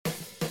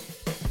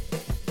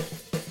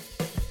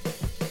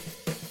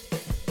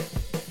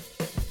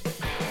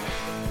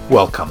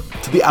Welcome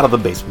to the Out of the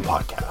Basement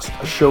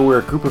podcast, a show where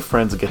a group of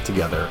friends get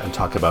together and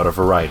talk about a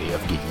variety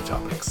of geeky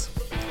topics.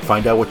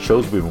 Find out what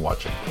shows we've been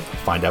watching,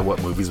 find out what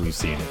movies we've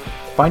seen,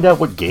 find out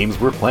what games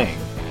we're playing.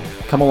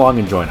 Come along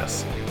and join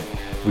us.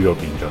 We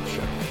hope you enjoy the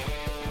show.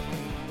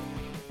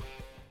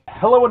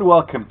 Hello and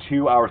welcome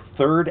to our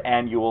third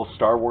annual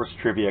Star Wars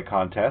Trivia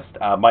Contest.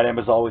 My name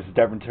is always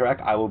Devin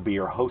Turek. I will be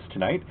your host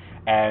tonight,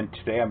 and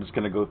today I'm just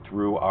going to go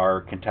through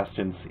our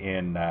contestants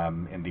in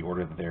the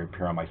order that they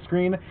appear on my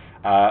screen.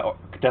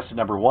 Contestant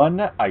number 1,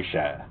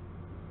 Aisha.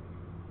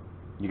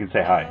 You can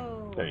say hi.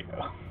 Hello. There you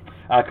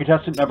go.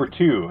 Contestant number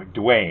 2,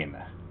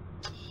 Dwayne.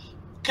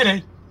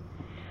 G'day.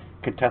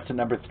 Contestant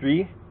number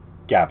 3,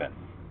 Gavin.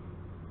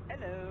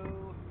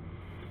 Hello.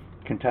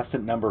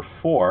 Contestant number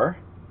 4,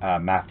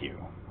 Matthew.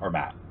 Or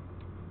Matt.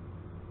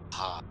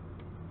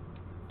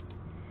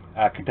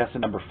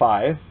 Contestant number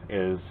 5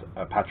 is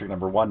Patrick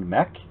number 1,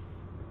 Mech.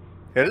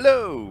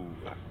 Hello.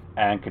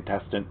 And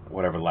contestant,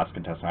 whatever the last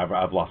contestant,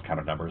 I've lost count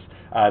of numbers.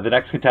 The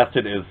next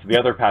contestant is the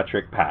other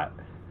Patrick, Pat.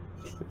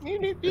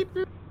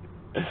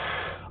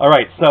 All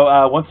right,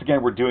 so once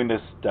again, we're doing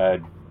this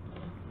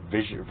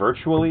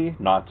virtually,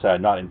 not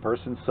in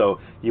person, so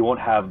you won't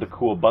have the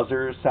cool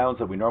buzzer sounds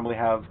that we normally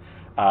have.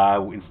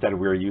 Instead,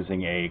 we're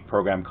using a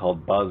program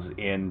called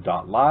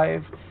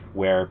BuzzIn.live,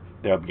 where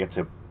they'll get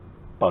to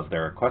buzz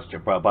their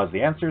question, buzz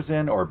the answers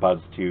in, or buzz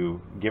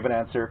to give an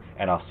answer,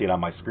 and I'll see it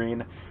on my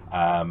screen.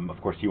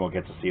 Of course, you won't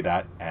get to see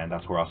that, and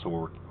that's where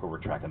we're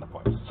tracking the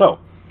points. So,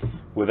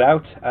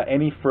 without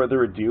any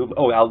further ado,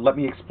 let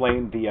me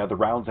explain the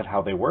rounds and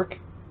how they work.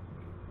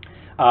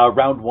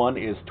 Round 1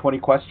 is 20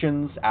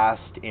 questions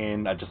asked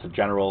in just a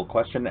general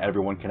question.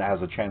 Everyone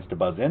has a chance to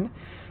buzz in.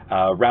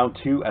 Round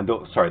 2, and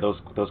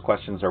those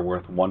questions are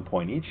worth 1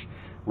 point each.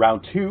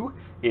 Round 2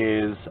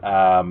 is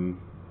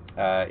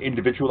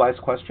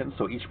individualized questions,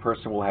 so each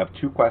person will have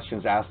 2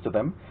 questions asked to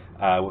them.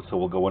 So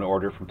we'll go in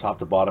order from top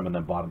to bottom and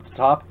then bottom to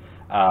top.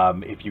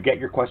 If you get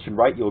your question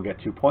right, you'll get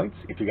 2 points.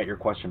 If you get your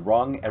question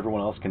wrong,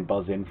 everyone else can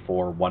buzz in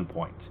for 1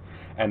 point.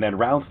 And then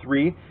round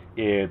 3,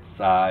 it's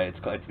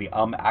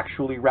the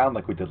actually round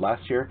like we did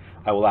last year.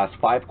 I will ask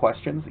 5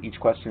 questions. Each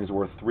question is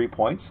worth 3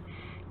 points.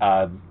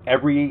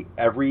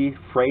 Every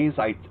phrase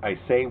I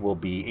say will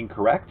be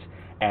incorrect,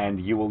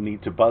 and you will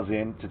need to buzz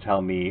in to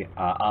tell me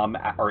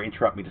or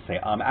interrupt me to say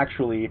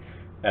actually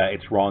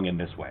it's wrong in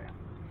this way.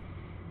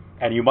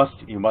 And you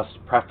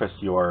must preface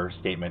your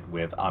statement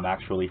with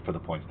actually for the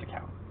points to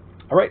count.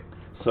 All right.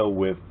 So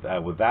with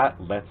that,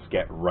 let's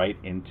get right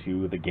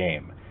into the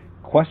game.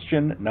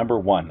 Question number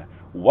 1: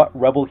 What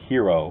rebel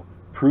hero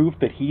proved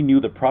that he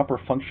knew the proper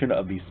function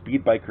of the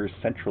Speedbiker's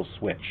central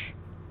switch?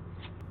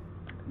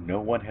 No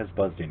one has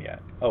buzzed in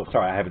yet. Oh,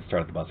 sorry, I haven't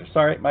started the buzzer.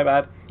 Sorry, my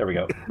bad. There we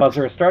go.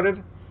 Buzzer has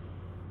started.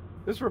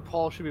 This is where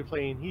Paul should be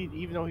playing.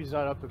 Even though he's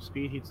not up to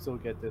speed, he'd still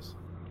get this.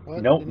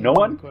 What? No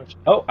one?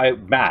 Oh,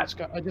 Matt.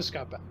 I just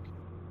got back.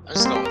 I'm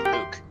just going with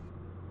Luke.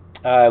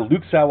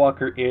 Luke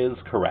Skywalker is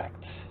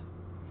correct.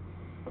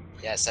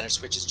 Yeah, center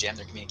switches jam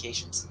their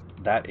communications.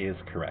 That is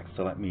correct.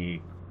 So let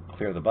me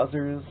clear the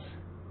buzzers.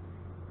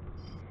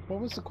 What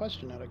was the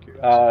question, out of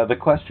curiosity? The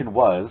question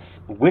was,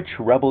 which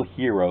rebel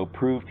hero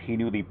proved he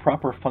knew the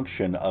proper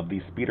function of the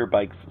speeder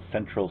bike's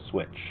central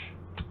switch?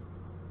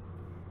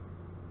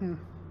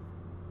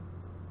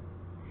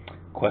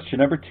 Question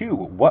number 2.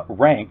 What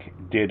rank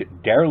did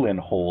Darlin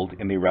hold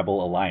in the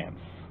Rebel Alliance?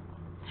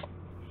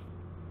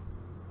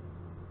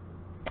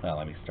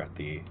 Let me start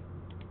the...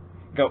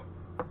 Go.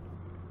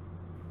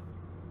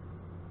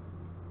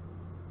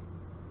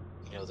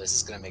 You know, this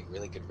is going to make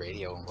really good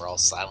radio when we're all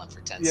silent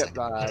for 10 Yeah,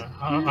 seconds.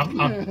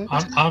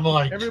 I'm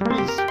like,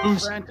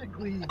 Everybody's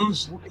frantically...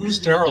 who's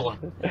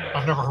Darylin?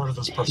 I've never heard of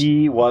this person.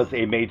 He was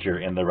a major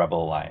in the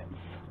Rebel Alliance.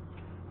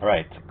 All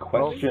right,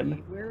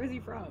 question. Where was he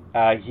from?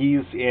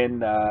 He's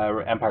in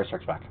Empire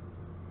Strikes Back.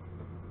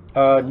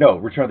 No,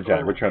 Return of the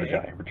Jedi. Return of the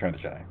Jedi. Return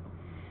of the Jedi.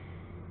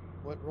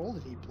 What role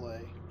did he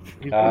play?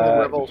 He's one of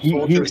the rebel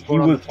soldiers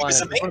going on the planet.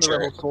 He was a He's one of the major.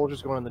 rebel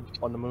soldiers going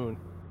on the moon.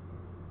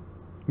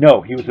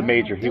 No, he was a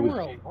major. He There was were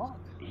a lot.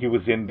 he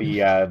was in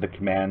the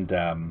command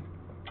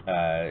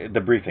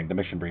the briefing, the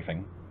mission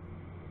briefing.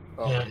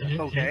 Oh,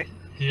 Yeah, okay.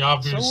 He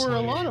obviously So were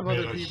a lot of made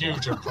other a people.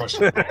 huge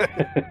impression.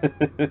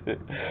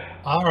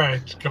 All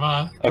right, come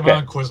on,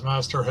 Okay.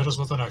 Quizmaster, hit us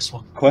with the next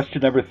one.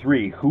 Question number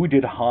 3: Who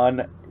did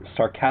Han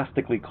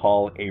sarcastically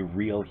call a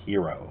real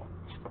hero?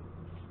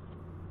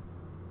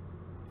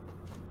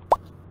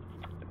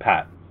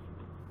 Pat.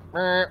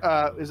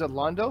 Is it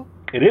Londo?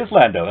 It is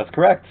Lando. That's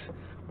correct.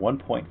 1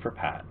 point for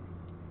Pat.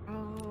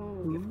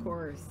 Oh, of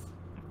course.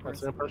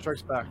 That's Empire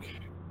Strikes Back.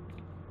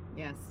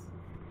 Yes.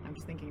 I'm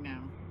just thinking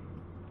now.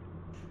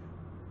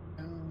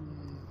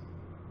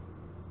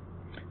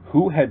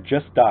 Who had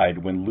just died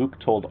when Luke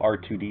told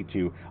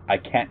R2-D2, "I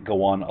can't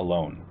go on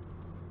alone"?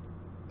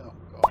 Oh,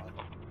 God.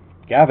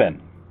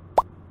 Gavin.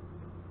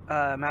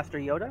 Master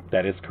Yoda?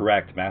 That is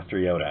correct, Master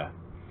Yoda.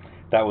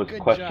 That was Good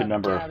question job,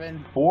 number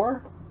Gavin.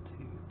 4? 1,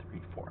 2,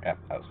 3, 4. Yep,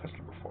 that was question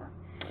number 4.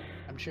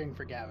 I'm cheering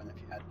for Gavin if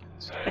you had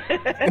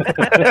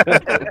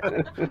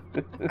guys.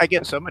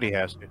 Again, somebody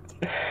has to.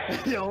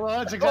 Yeah, well,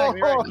 that's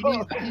exactly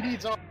right. He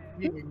needs all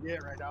he can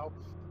get right now.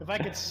 If I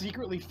could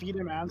secretly feed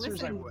him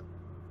answers, I Listen. would.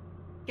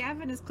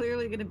 Gavin is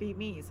clearly going to beat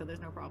me, so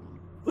there's no problem.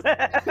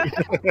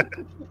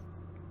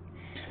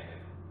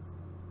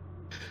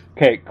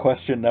 Okay,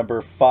 question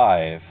number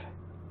 5.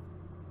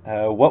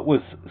 What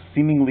was the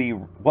seemingly?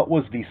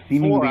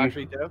 4,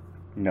 actually, Dev.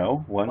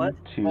 No, 1, What?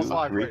 2, Oh,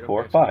 5, 3, right,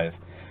 4, okay, 5.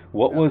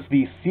 What Yeah. was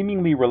the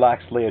seemingly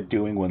relaxed Leia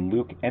doing when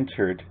Luke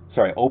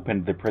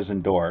opened the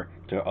prison door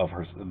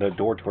the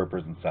door to her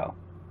prison cell?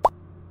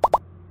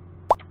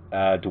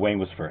 Dwayne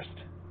was first.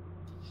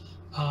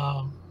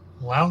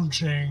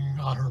 Lounging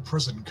on her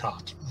prison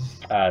cot.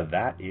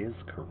 That is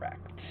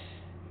correct.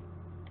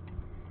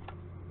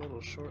 A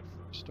little short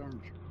for a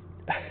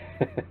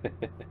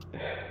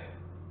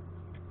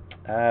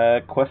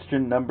stormtrooper.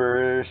 Question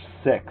number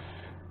 6.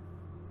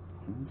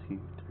 1, 2,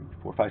 3,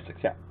 4, 5,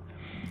 6. Yeah.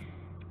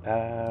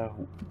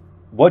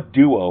 What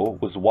duo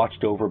was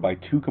watched over by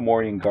 2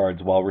 Gamorrean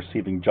guards while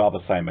receiving job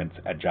assignments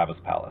at Jabba's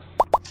palace?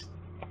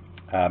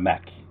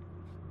 Mech.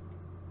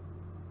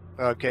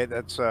 Okay,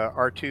 that's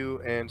R2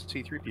 and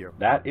C-3PO.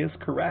 That is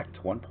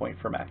correct. 1 point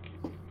for Mech.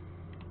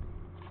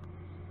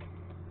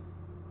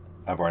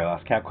 I've already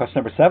lost count.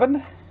 Question number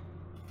 7.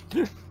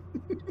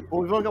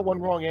 Well, we've only got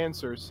one wrong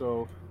answer,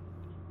 so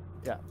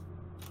yeah.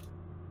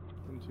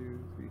 1, 2,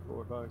 3,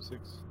 4, 5,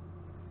 6,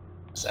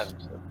 7.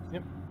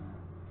 Yep.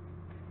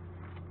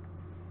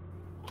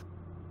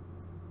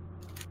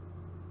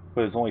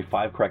 But there's only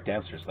 5 correct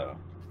answers, though.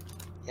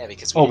 Yeah,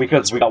 because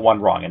Because we got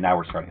 1 wrong, and now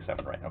we're starting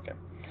 7, right? Okay.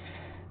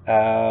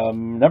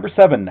 Number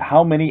 7.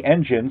 How many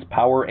engines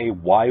power a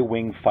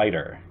Y-wing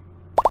fighter?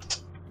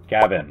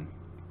 Gavin.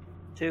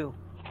 2.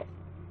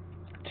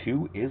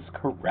 2 is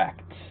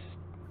correct.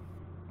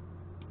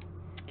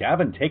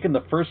 Gavin taking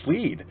the first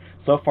lead.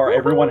 So far,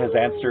 everyone has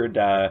answered,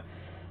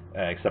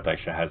 except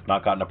Aisha has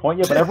not gotten a point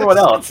yet, but everyone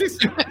else.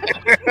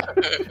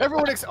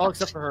 Everyone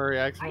except for her,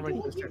 yeah. Except I for my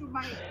told sister. you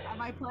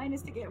my plan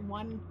is to get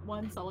one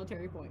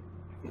solitary point.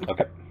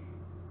 Okay.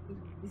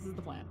 This is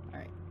the plan. All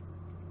right.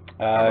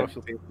 I don't know if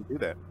you'll be able to do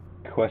that.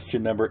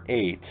 Question number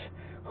 8.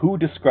 Who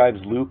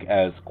describes Luke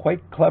as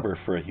quite clever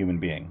for a human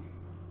being?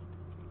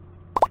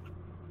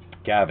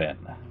 Gavin.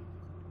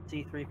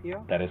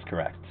 C-3PO? That is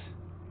correct.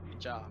 Good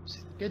job.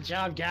 Good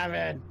job,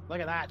 Gavin. Look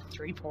at that.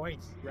 3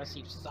 points. The rest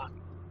of you suck.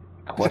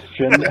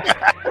 Question.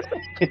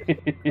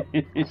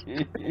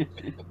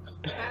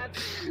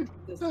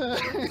 That's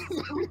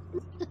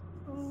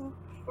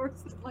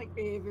horse-like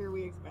behavior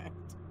we expect.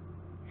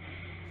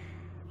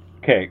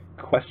 Okay,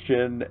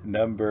 question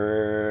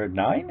number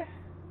 9?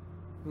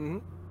 Mm-hmm.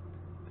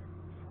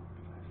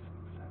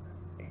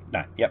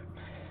 9, yep.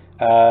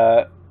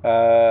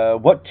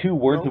 What 2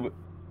 words No. of...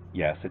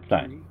 Yes, it's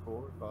 9. 3,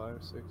 4,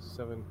 5, 6,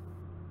 7.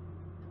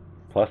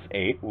 Plus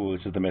 8,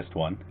 which is the missed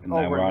one. And now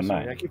right, we're on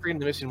sorry. 9. I keep reading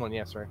the missing one.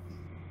 Yeah, sorry.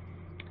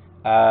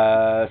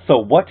 So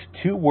what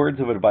 2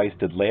 words of advice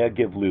did Leia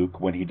give Luke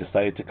when he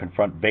decided to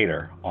confront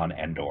Vader on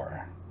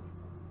Endor?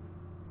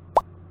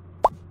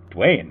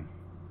 Dwayne.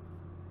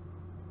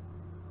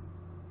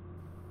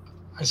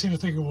 I seem to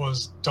think it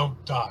was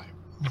 "Don't die."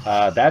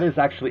 That is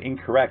actually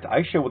incorrect.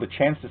 Aisha with a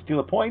chance to steal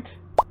a point.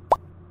 I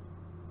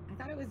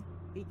thought it was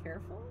be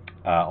careful.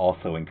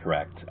 Also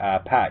incorrect.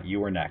 Pat, you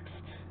were next.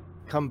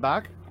 Come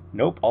back.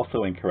 Nope,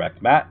 also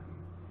incorrect. Matt?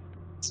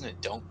 Isn't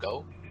it don't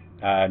go?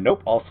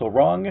 Nope, also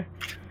wrong.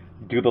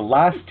 Do the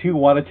last 2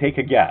 want to take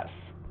a guess?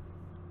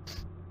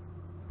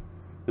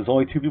 There's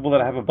only 2 people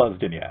that haven't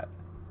buzzed in yet.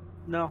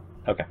 No.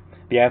 Okay.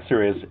 The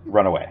answer is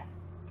run away.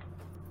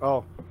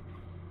 Oh.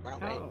 Run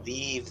away. Oh.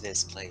 Leave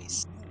this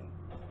place.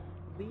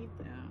 Leave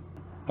them.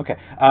 Okay.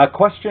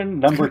 Question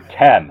number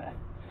 10.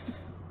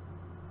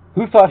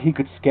 Who thought he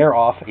could scare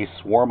off a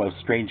swarm of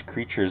strange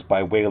creatures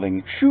by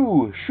wailing,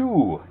 "Shoo,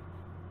 shoo"?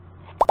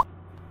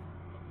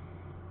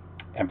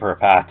 Emperor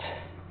Pat.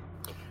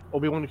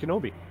 Obi-Wan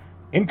Kenobi.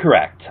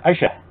 Incorrect.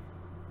 Aisha.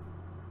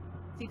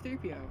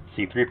 C-3PO.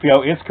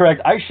 C-3PO is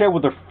correct. Aisha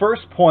with the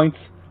first points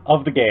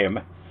of the game.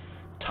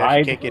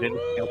 Can't get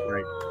anything else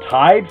right.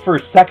 Tied for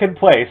 2nd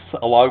place,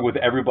 along with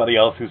everybody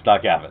else who's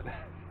not Gavin.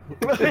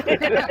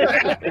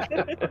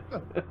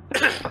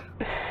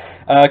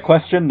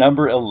 Question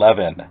number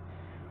 11.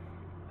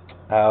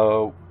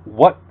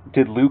 What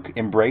did Luke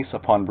embrace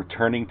upon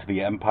returning to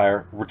the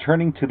Empire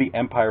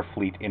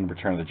fleet in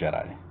Return of the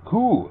Jedi?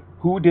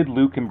 Who did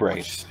Luke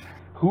embrace?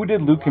 Who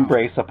did Luke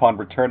embrace upon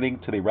returning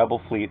to the Rebel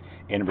fleet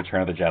in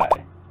Return of the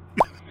Jedi?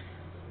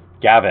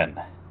 Gavin.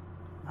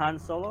 Han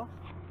Solo?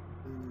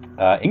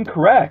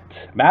 Incorrect.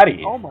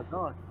 Maddie. Oh my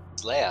god.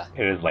 It's Leia.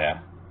 It is Leia.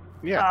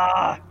 Yeah.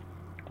 Ah!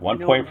 1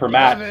 No, point for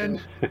Matt.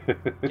 Gavin.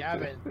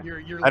 Gavin,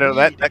 your I don't know,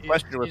 lead that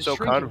question was is so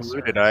shrinking,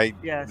 convoluted, sir. I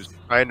Yes. was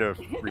trying to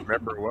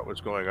remember what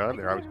was going on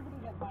there. I was,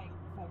 My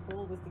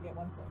goal was to get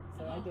 1 point,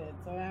 so I did.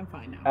 So I'm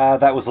fine now.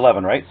 That was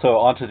 11, right? So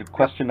on to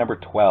question number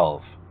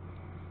 12.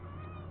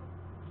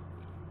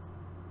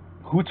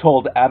 Who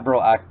told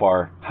Admiral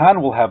Akbar,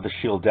 Han will have the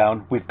shield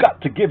down, we've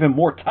got to give him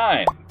more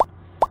time?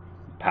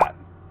 Pat.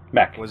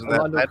 Mech. Wasn't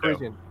that Lando Lando?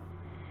 Calrissian.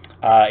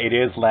 It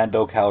is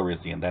Lando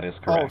Calrissian. That is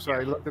correct. Oh,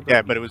 sorry. Looked at the...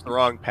 Yeah, but it was the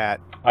wrong Pat.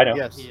 I know.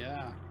 Yes.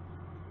 Yeah.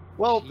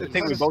 Well, I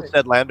think we both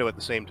said Lando at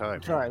the same time.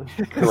 Trying.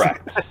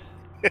 Correct.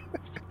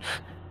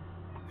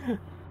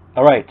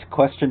 All right.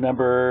 Question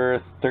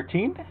number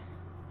 13.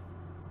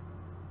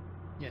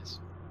 Yes.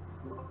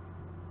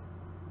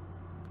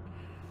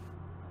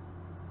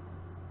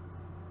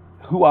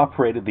 Who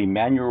operated the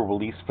manual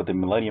release for the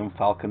Millennium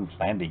Falcon's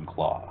landing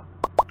claw?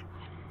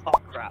 Oh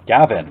crap.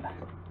 Gavin.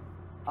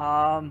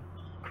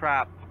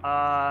 Crap.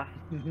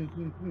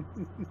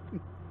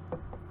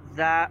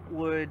 That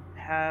would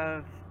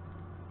have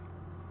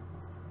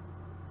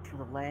for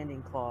the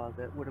landing claw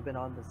that would have been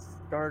on the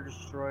Star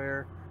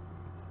Destroyer.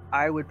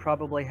 I would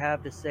probably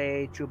have to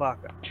say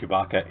Chewbacca.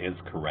 Chewbacca is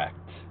correct.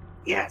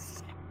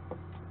 Yes.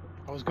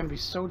 I was going to be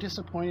so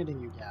disappointed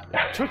in you, Gavin.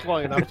 Took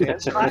long enough to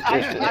answer. I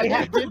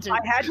had to. I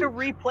had to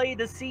replay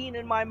the scene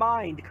in my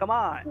mind. Come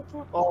on.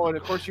 Oh, and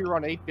of course you were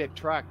on 8-bit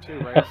track too,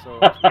 right? So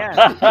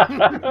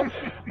Yeah.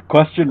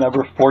 Question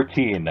number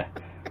 14.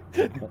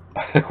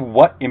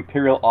 What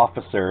Imperial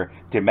officer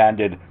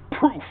demanded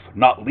proof,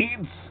 not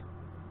leads?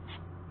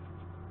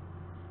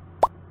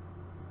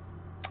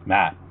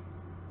 Matt.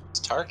 It's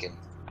Tarkin.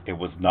 It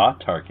was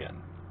not Tarkin.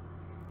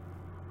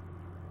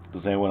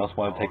 Does anyone else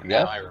want to take a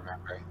now guess? I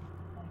remember.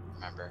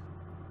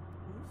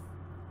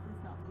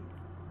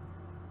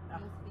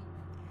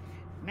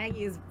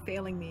 Maggie is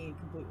failing me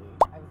completely.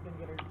 I was going to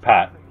get her to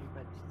Pat. for me,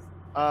 but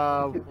she's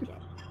Uh, terrible job.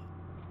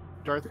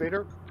 Darth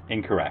Vader?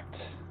 Incorrect.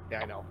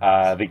 Yeah, I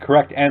know. The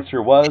correct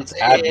answer was It is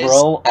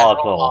Admiral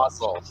Admiral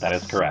Ozzel. Ozzel. That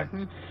is correct.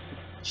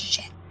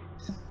 Shit.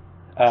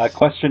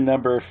 Question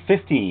number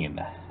 15.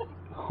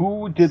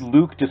 Who did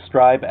Luke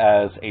describe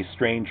as a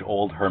strange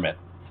old hermit?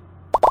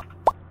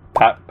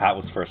 Pat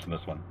was first in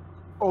this one.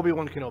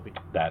 Obi-Wan Kenobi.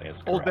 That is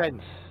correct. Old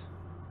Ben.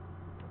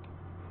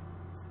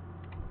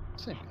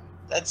 Same guy.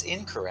 That's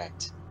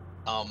incorrect.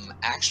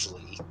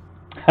 Actually,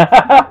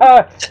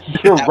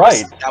 You're that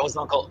right. that was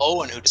Uncle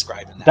Owen who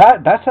described him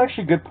that. That's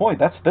actually a good point.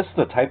 This is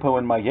a typo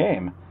in my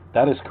game.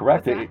 That is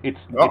correct. What's that? It's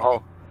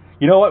Uh-oh.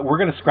 you know what? We're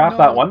gonna scrap No,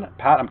 that one.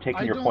 Pat, I'm taking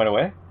I your don't- point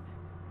away.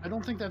 I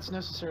don't think that's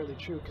necessarily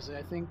true because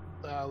I think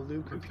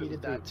Luke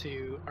repeated that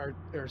to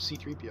our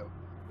C-3PO.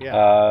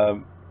 Yeah.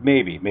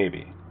 Maybe.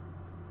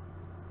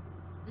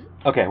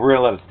 Okay, we're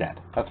gonna let it stand.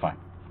 That's fine.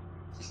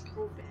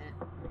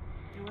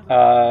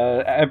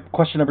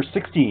 Question number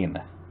 16.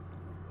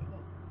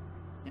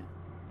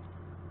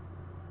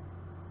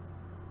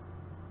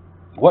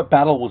 What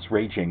battle was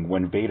raging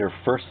when Vader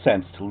first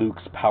sensed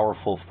Luke's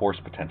powerful force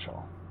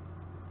potential?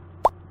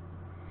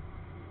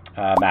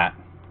 Matt.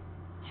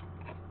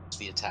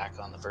 The attack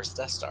on the first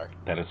Death Star.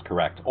 That is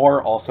correct.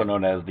 Or also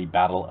known as the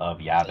Battle of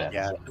Yavin.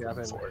 Yeah.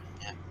 Yavin.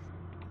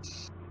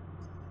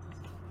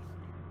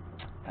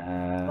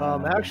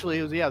 Yeah. Actually,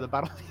 it was the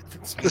Battle of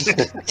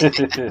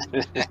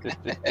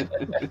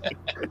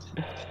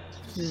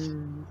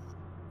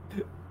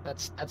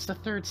That's the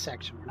third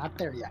section. We're not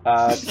there yet.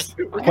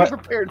 We're getting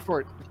prepared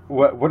for it.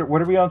 what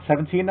are we on,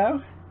 17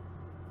 now?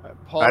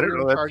 Paul, I don't you're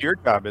know. in That's charge. your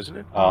job, isn't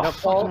it? Oh. Now,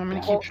 Paul, I'm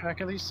going to keep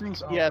track of these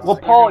things. Oh, Yes. Well,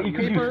 you're Paul, gonna you do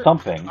can do paper?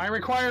 something. I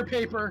require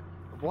paper.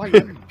 Why you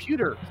have a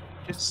computer?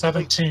 Just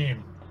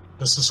 17.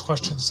 This is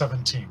question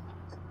 17.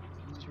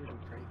 Easier to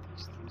write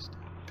these things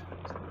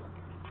down.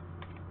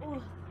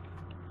 Oh.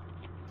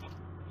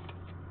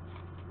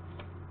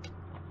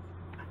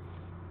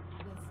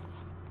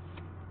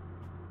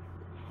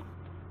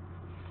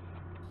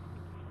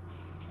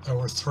 There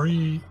were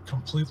 3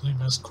 completely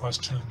missed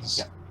questions.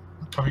 Yeah.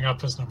 Coming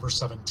up as number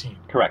 17.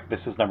 Correct. This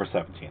is number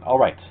 17. All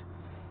right.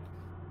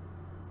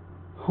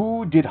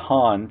 Who did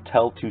Han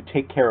tell to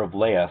take care of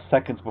Leia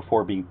seconds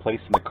before being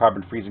placed in the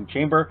carbon freezing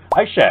chamber?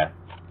 Aisha.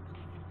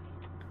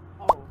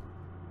 Oh,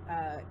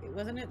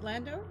 wasn't it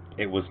Lando?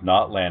 It was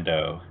not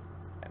Lando.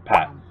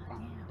 Pat.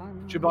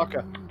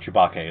 Chewbacca.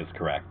 Chewbacca is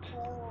correct.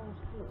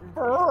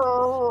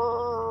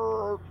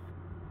 All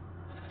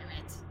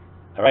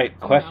right.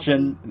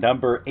 Question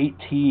number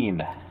 18.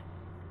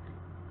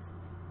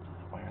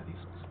 Why are these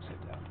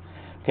upside down?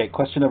 Okay.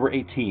 Question number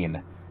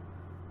 18.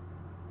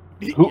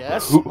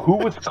 Yes. Who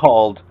was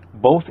called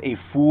both a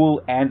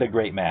fool and a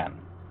great man?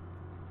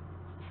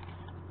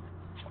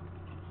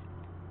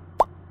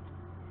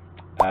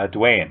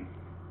 Dwayne.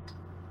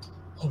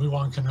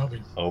 Obi-Wan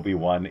Kenobi.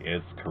 Obi-Wan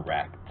is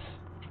correct.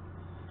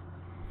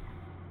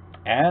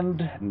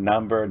 And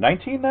number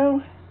 19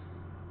 now?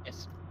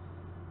 Yes.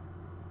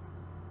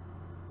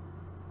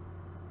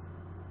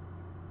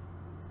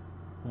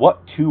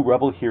 What two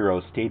rebel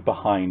heroes stayed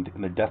behind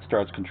in the Death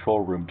Star's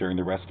control room during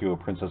the rescue of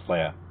Princess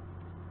Leia?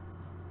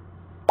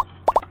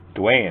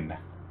 Dwayne.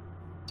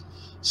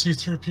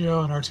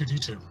 C-3PO and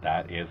R2-D2.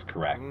 That is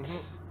correct. Mhm.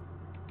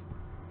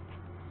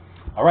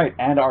 All right,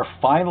 and our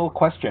final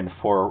question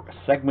for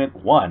segment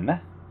 1.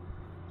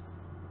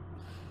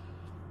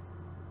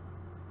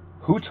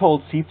 Who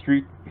told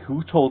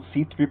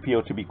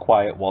C-3PO to be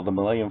quiet while the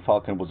Millennium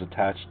Falcon was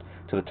attached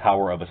to the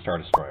tower of a Star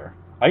Destroyer?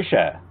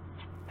 Aisha.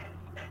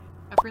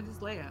 Princess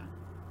Leia.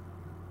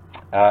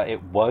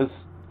 It was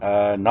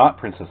not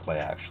Princess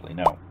Leia, actually.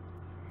 No.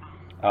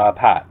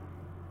 Pat.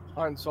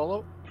 Han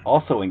Solo.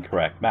 Also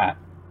incorrect. Matt.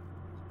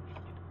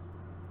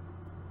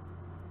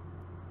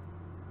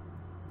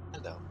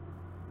 Lando.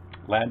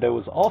 Lando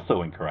is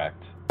also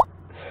incorrect.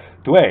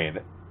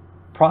 Dwayne.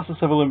 Process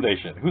of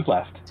elimination. Who's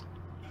left?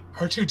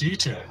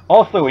 R2D2.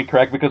 Also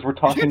incorrect because we're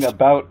talking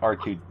about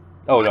R2.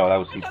 Oh no, that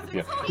was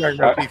C3PO.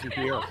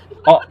 C3PO.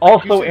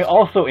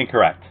 Also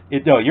incorrect.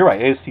 No, you're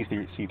right. It is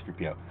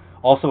C3PO.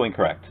 Also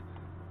incorrect.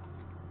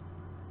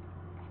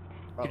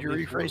 Could you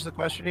rephrase the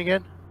question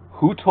again?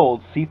 Who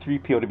told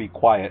C3PO to be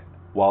quiet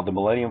while the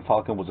Millennium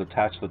Falcon was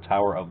attached to the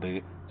tower of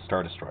the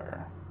Star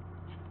Destroyer?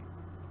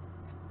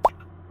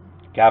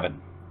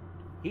 Gavin.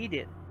 He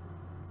did.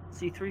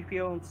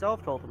 C-3PO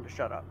himself told him to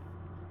shut up.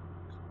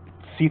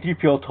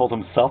 C3PO told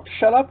himself to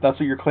shut up? That's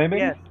what you're claiming?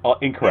 Yes.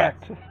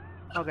 Incorrect.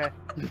 Okay.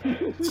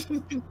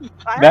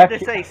 I Mac- had to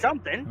say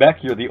something.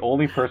 Beck, you're the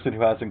only person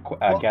who hasn't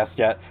guessed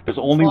yet. There's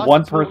only Process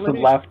one of person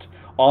elimination. left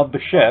on the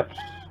ship.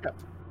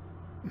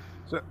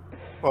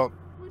 Well,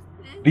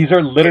 These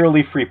are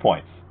literally free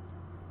points.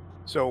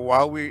 so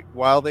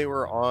while they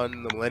were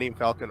on the Millennium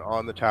Falcon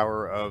on the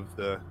tower of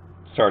the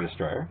Star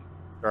Destroyer.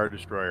 Star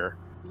Destroyer,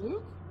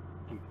 Luke?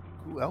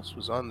 who else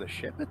was on the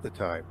ship at the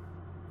time?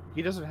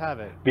 He doesn't have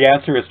it. The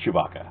answer is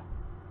Chewbacca.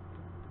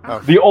 Oh.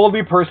 The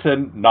only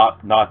person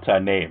not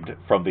named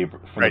from the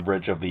Right.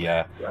 bridge of the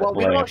Well, we don't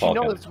Millennium actually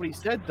know Falcon. that's what he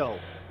said, though.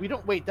 We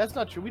don't. Wait, that's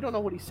not true. We don't know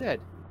what he said.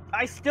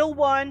 I still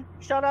won.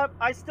 Shut up.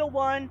 I still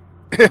won.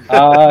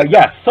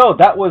 Yes. So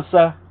that was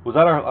that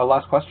our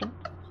last question?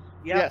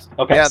 Yep. Yes.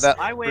 Okay. Yeah, that.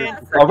 I win.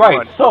 All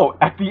right. So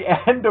at the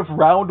end of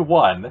round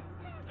one,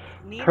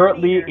 Neither,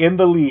 currently neither. in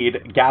the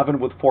lead, Gavin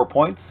with 4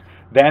 points.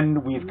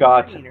 Then we've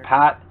got Neither.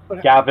 Pat,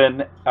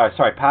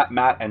 Pat,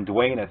 Matt, and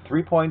Dwayne at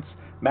 3 points.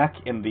 Mac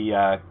in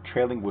the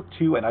trailing with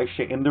 2, and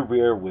Aisha in the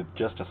rear with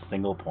just a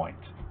single point.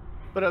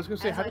 But I was going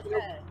to say, As I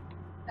said,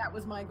 that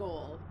was my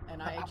goal,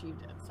 and I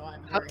achieved it, so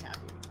I'm very happy.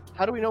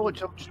 how do we know what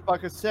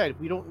Chewbacca said?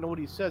 We don't know what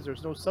he says.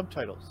 There's no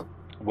subtitles.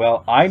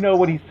 Well, I know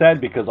what he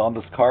said because on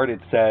this card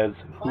it says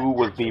who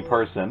was the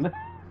person.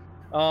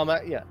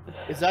 Yeah.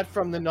 Is that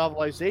from the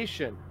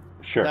novelization?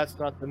 Sure. That's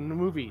not the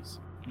movies.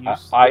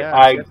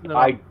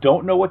 I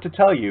don't know what to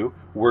tell you.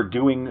 We're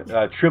doing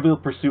Trivial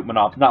Pursuit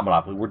not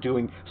Monopoly. We're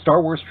doing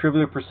Star Wars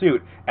Trivial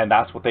Pursuit, and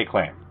that's what they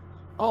claim.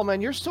 Oh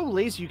man, you're so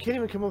lazy. You can't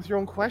even come up with your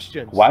own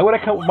questions. Why would I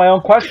come up with my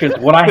own questions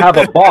when I have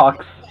a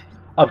box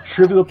of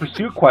Trivial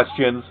Pursuit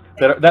questions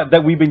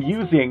that we've been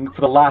using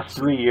for the last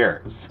 3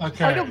 years?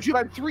 Okay. I know, but you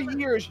had 3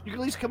 years. You can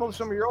at least come up with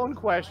some of your own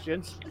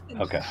questions.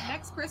 Okay.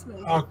 Next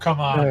Christmas, Oh, come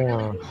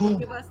on.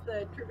 give us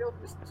the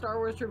Star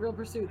Wars Trivial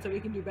Pursuit so we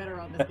can do better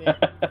on this game.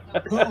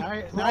 Now Who you're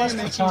has the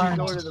making me time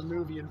go to- to the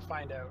movie and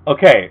find out.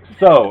 Okay,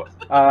 so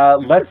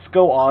let's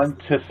go on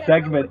to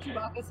segment. Never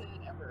know what Chewbacca said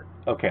ever.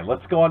 Okay,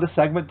 let's go on to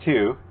segment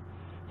 2.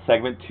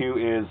 Segment 2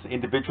 is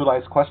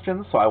individualized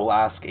questions. So I will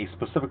ask a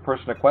specific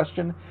person a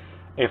question.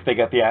 If they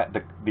get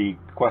the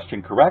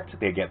question correct,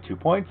 they get 2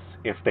 points.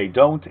 If they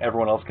don't,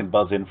 everyone else can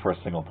buzz in for a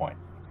single point.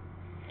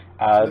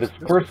 This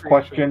first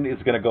question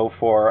is going to go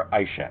for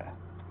Aisha.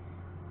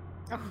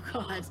 Oh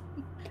God.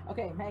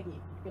 Okay, Maggie,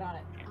 get on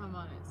it. I'm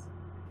honest.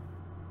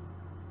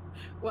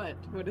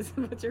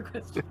 What's your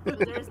question?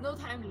 There's no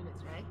time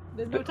limits, right?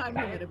 There's no time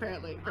limit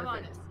apparently. I'm Perfect.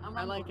 honest.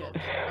 I like it.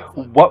 unmovable.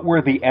 Excellent. What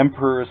were the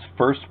Emperor's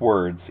first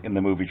words in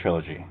the movie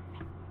trilogy?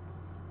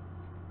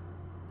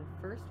 The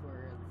first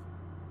words.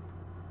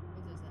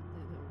 What is that?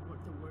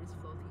 The words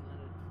floating on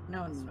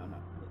it. No.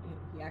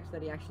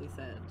 He actually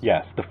said.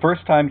 Yes, the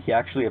first time he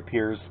actually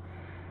appears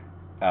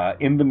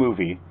in the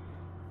movie,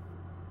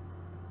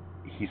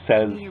 he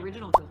says In the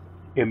original trilogy.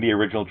 in the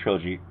original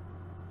trilogy.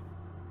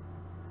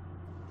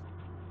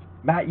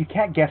 Matt, you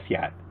can't guess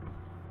yet.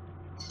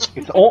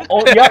 It's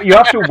you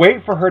have to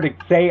wait for her to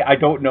say I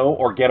don't know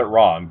or get it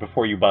wrong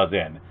before you buzz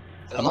in.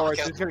 I'm Alright,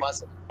 not so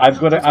buzzer.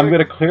 I'm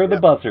gonna clear the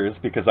buzzers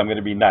because I'm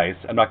gonna be nice.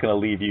 I'm not gonna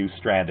leave you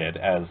stranded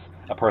as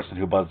a person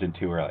who buzzed in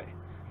too early.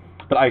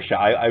 But Aisha,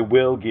 I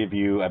will give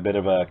you a bit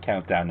of a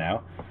countdown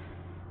now.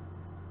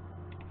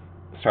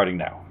 Starting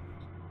now.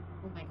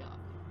 Oh my god.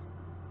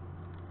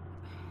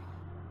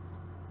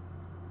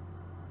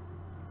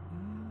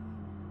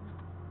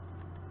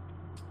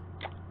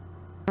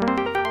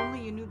 If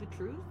only you knew the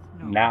truth.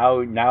 Now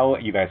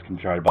you guys can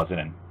try to buzz it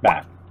in.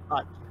 Matt.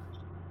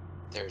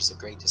 There's a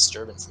great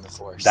disturbance in the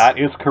force. That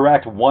is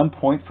correct. 1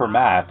 point for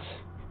Matt.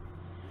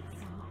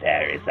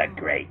 There is a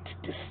great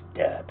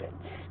disturbance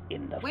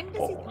in the When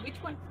does he? force. Which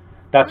one?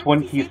 That's when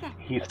when does he he's say that?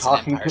 he's That's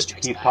talking Empire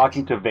Strikes he's Back.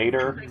 talking to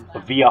Vader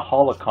via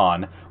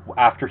holocron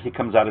after he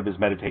comes out of his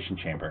meditation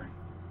chamber.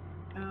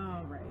 Oh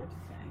right.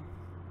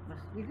 Okay. Ugh,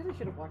 we really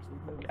should have watched this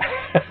movie.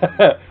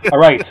 All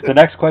right, the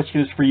next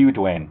question is for you,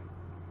 Dwayne.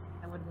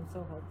 That would have been so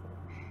helpful.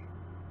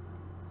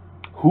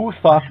 Who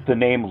thought the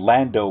name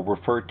Lando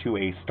referred to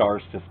a star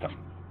system?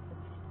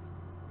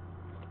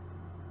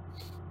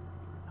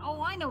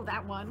 Oh, I know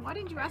that one. Why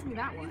didn't you ask me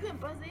that You one? can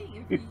buzz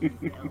in if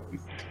you knows.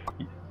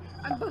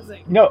 I'm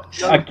buzzing. No,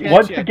 can't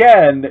once check.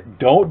 again,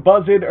 don't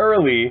buzz in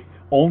early.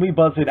 Only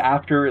buzz in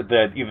after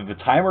either the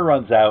timer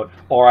runs out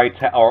or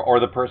or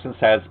the person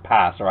says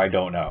pass or I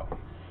don't know.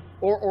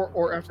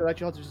 Or after that,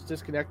 you'll have to just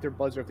disconnect their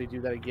buzzer if they do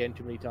that again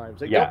too many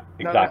times. Like, Yeah, nope,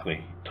 no, no.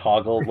 exactly.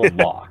 Toggle the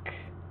lock.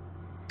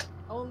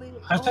 Only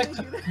I think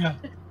do that, that. yeah,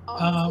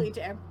 Honestly,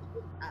 to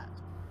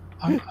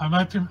I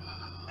might be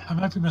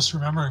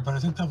misremembering, but I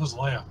think that was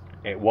Leia.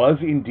 It was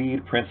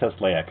indeed Princess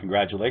Leia.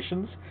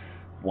 Congratulations.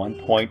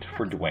 1 point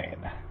for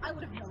Dwayne. I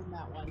would have known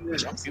that one.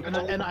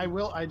 And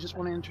I just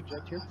want to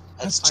interject here.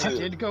 That's I two.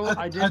 did go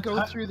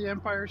through the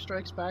Empire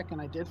Strikes Back,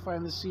 and I did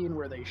find the scene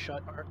where they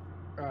shut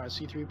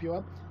C-3PO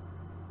up.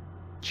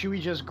 Chewie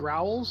just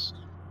growls,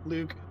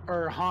 Luke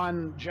or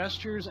Han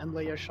gestures, and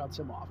Leia shuts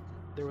him off.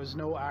 There was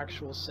no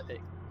actual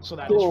saying, so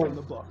that is from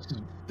the books.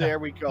 There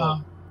we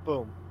go.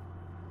 Boom.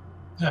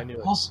 Yeah. I knew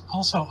it.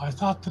 Also, I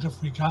thought that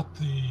if we got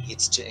the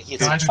It's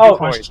guided Oh,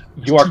 question,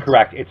 You are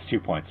correct. It's 2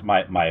 points.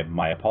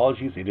 My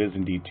apologies. It is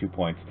indeed 2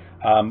 points.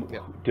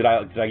 Did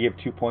I give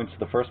 2 points to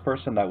the first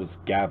person? That was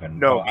Gavin.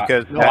 No,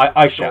 because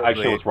Aisha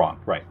was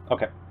wrong. Right.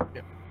 Okay.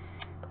 Yeah.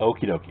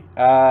 Okie dokie.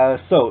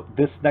 So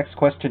this next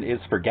question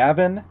is for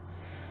Gavin.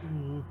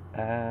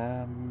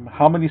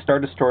 How many Star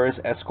Destroyers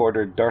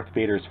escorted Darth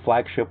Vader's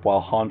flagship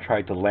while Han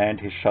tried to land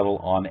his shuttle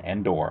on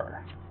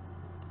Endor?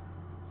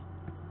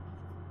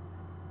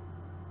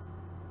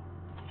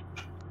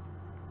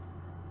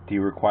 Do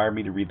you require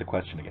me to read the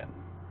question again?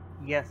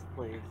 Yes,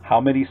 please. How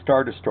many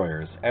Star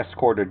Destroyers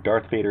escorted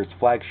Darth Vader's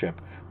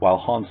flagship while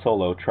Han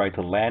Solo tried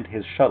to land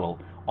his shuttle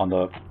on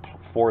the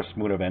forest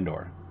moon of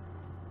Endor?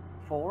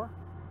 4?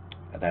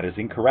 That is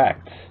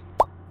incorrect.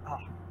 Oh.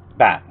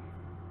 Matt?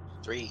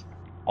 3.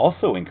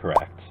 Also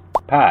incorrect.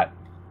 Pat?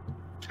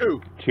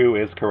 2. 2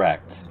 is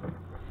correct.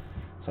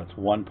 So that's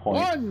 1 point.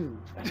 1!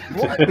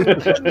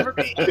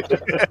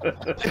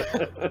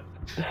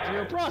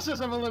 Your process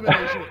of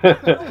elimination.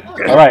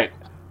 All right,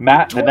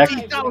 Matt. The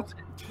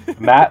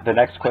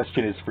next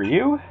question is for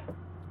you.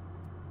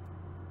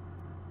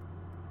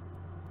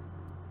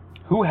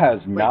 Who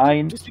has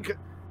 9?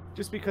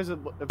 Just because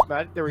of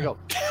Matt. There we go.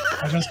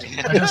 I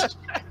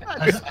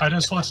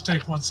just want to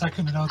take 1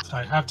 second to note that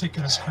I have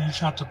taken a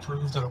screenshot to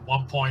prove that at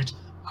one point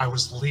I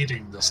was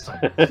leading this thing.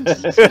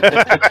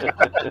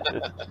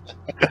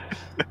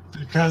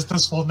 Because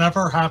this will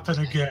never happen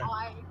again.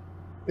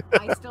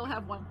 I still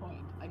have 1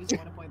 point. I just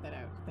want to point that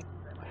out. Thank you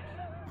very much.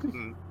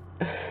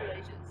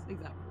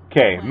 Exactly.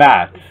 Okay,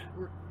 Matt.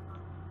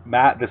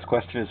 Matt, this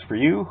question is for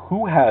you.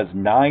 Who has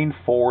 9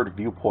 forward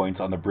viewpoints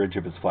on the bridge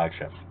of his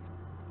flagship?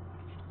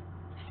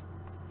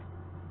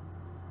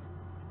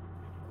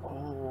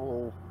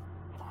 Oh,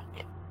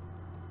 fuck.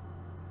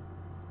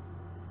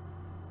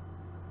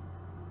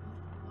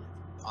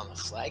 On the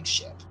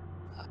flagship.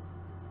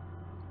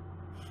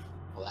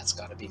 Well, that's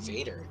got to be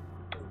Vader.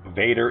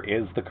 Vader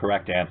is the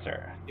correct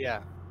answer.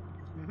 Yeah.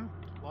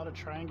 A lot of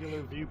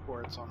triangular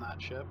viewports on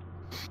that ship.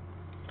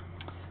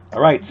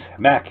 All right,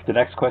 Mac, the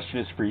next question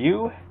is for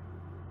you.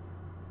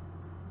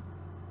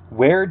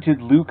 Where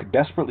did Luke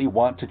desperately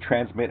want to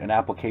transmit an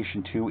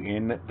application to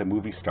in the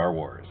movie Star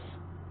Wars?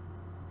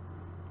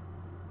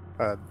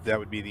 That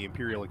would be the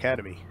Imperial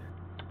Academy.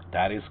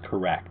 That is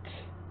correct.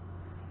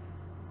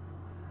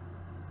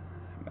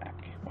 Mac,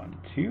 1,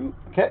 2.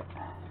 Okay.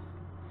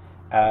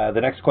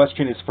 The next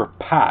question is for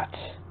Pat.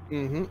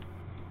 Mm-hmm.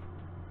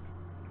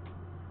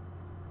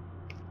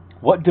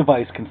 What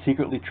device can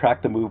secretly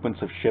track the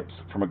movements of ships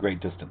from a great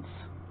distance?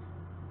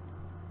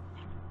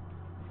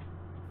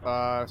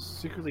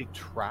 Secretly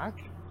track?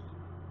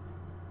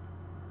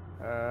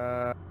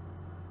 Oh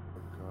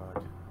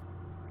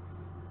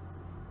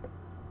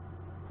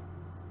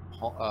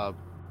god.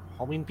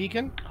 Homing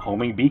beacon?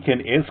 Homing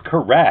beacon is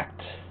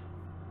correct.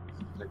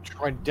 I'm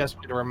trying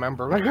desperately to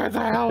remember. Like, what the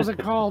hell is it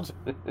called?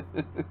 I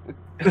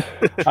was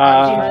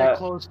very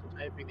close to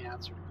typing the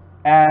answer.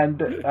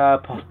 And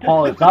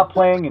Paul is not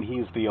playing, and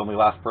he's the only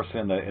last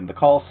person in the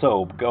call.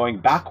 So going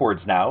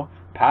backwards now,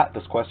 Pat,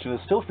 this question is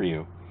still for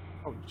you.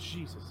 Oh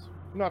Jesus!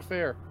 Not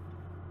fair.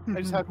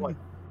 I just had one.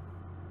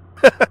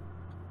 How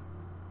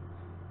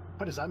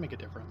does that make a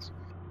difference?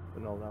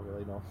 No, not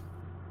really. No.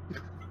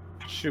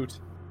 Shoot.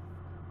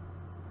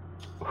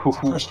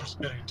 Pressure's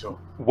getting to him.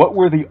 What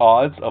were the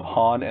odds of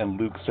Han and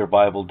Luke's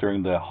survival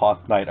during the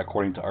Hoth night,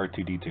 according to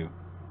R2-D2?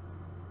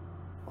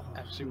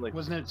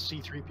 Wasn't it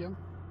C-3PO?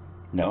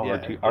 No, Yeah,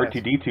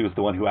 R2-D2 is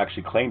the one who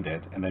actually claimed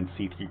it, and then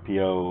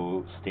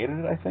C-3PO stated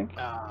it, I think.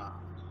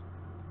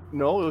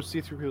 No, it was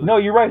C-3PO. No,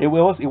 you're right. It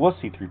was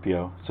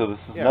C-3PO. So this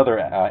is another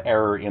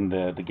error in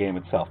the game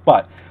itself.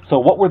 But so,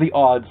 what were the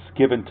odds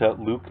given to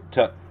Luke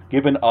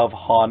given of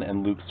Han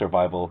and Luke's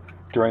survival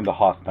during the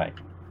Hoth night?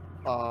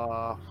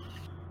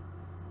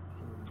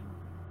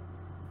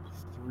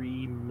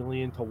 3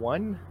 million to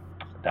 1.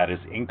 That is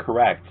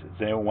incorrect.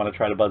 Does anyone want to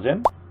try to buzz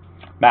in?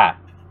 Matt.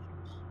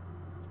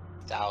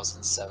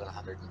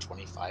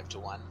 1,725 to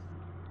 1.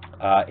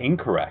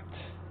 Incorrect.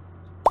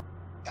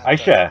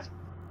 Aisha.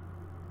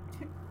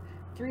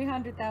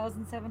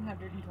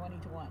 300,720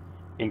 to 1.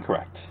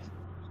 Incorrect.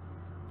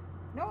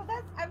 No,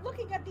 I'm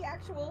looking at the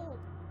actual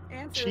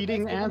answer.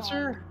 Cheating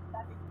answer?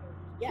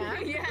 Yeah.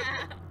 Yeah.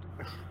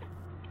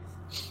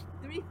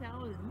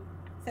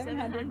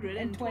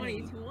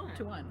 3,720 to 1.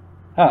 To 1.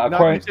 Huh, No, you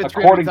according, said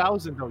according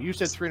 300,000 though. You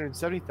said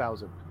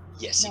 370,000.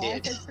 Yes, No, he I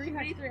did. said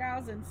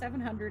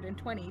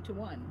 333,720 to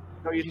 1.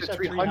 No, you, said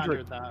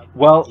 300.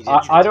 well, You did,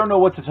 I don't know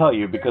what to tell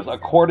you because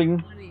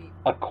according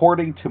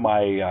to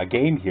my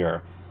game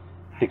here,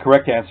 the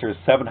correct answer is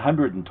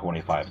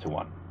 725 to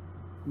 1.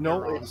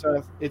 No,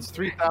 it's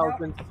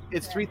 3,000.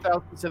 It's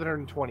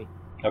 3,720.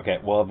 Okay,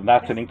 well then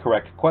that's an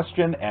incorrect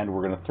question, and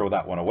we're going to throw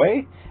that one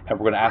away, and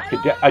we're going to ask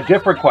a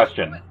different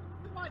question. Come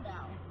on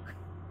now.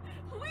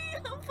 Wait,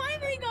 I'm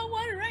finally got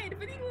one right,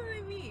 but you know what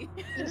I mean.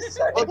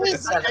 Well,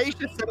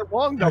 Aisha said it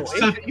wrong though. No,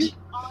 Aisha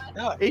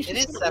it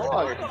is said it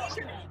wrong.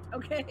 700.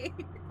 Okay.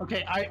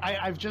 Okay,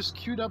 I've just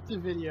queued up the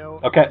video.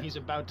 Okay. He's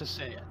about to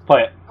say it.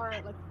 Play it.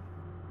 Alright, let's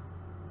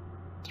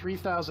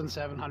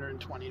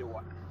 3,720 to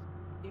 1.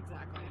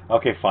 exactly.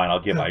 Okay, fine, I'll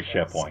give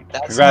Aisha a point.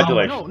 That's-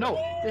 Congratulations. No,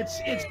 it's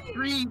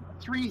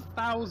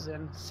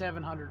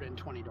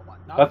 3,720 to 1.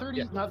 Not That's-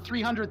 30, not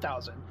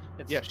 300,000.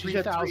 It's Yeah, she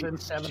said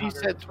 3,700. She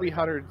said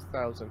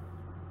 300,000.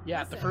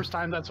 Yeah, the first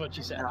time that's what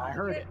she said. I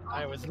heard it.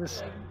 I was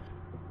listening.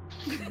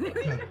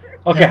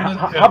 Okay, Yeah,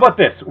 how about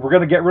this? We're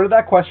going to get rid of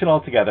that question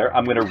altogether.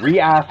 I'm going to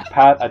re-ask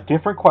Pat a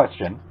different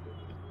question.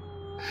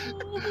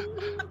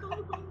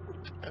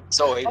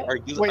 So are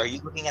you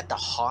Wait. looking at the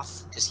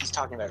Hoth? Because he's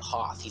talking about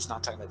Hoth. He's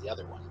not talking about the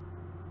other one.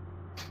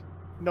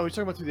 No, he's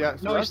talking about the.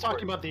 No, he's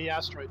talking about the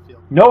asteroid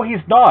field. No, he's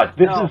not.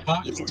 This No.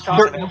 is He's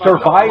sur- talking about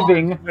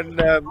surviving. When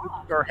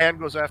our hand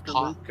goes after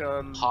Hoth. Luke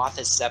on. Hoth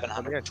is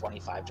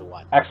 725 to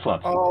 1.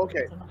 Excellent. Oh,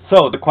 okay.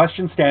 So the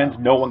question stands.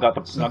 No one got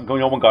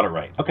no one got it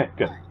right. Okay,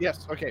 good.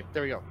 Yes. Okay.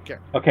 There we go. Okay.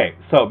 Okay,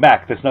 so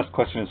Mac, this next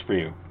question is for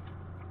you.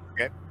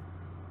 Okay.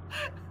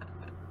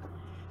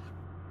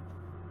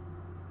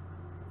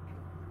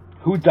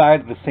 Who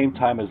died at the same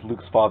time as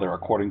Luke's father,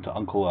 according to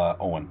Uncle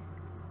Owen?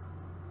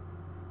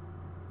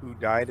 Who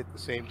died at the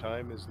same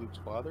time as Luke's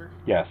father?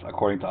 Yes,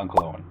 according to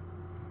Uncle Owen.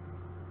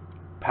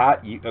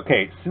 Pat,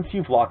 since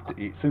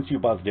you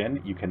buzzed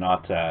in, you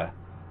cannot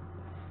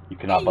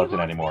buzz in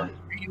anymore.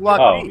 You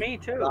locked Oh. me. Me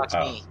too. That's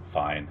Oh, me.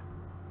 fine.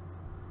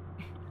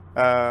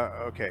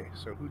 Okay,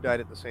 so who died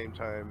at the same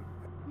time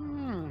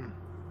Hmm.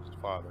 as his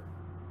father?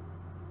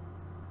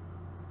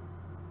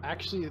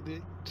 Actually,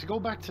 to go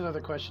back to another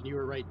question, you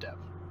were right, Dev.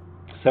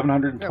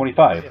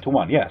 725 Yeah. to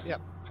 1, yes. Yeah.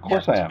 Of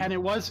course Yes, I am. And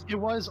it was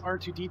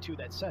R2D2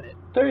 that said it.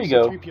 There you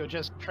go. C-3PO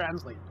just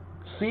translated.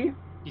 See?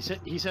 He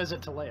says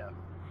it to Leia.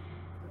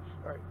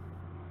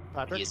 He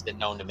Patrick. has been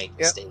known to make Yep.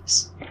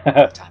 mistakes.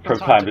 From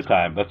time to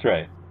time, that's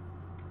right.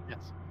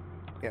 Yes.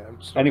 Yeah,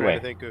 I'm still Anyway. trying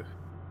to think of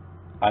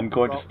I'm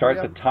going Well, to start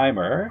we the have-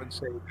 timer. one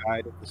say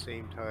died at the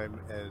same time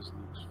as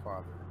Luke's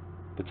father.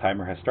 The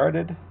timer has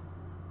started.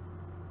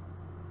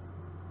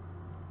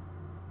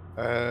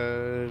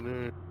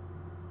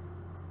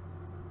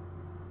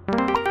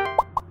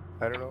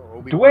 I don't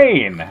know.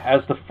 Dwayne,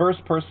 as the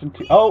first person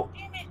to... Oh,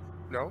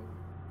 No?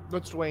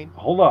 That's Dwayne.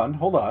 hold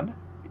on.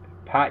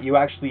 Pat, you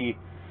actually...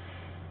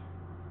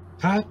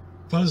 Pat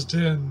buzzed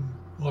in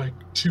like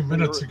 2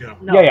 minutes ago.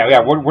 No. Yeah.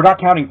 We're not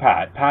counting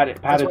Pat. Pat That's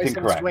is why I said it's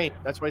incorrect. Dwayne.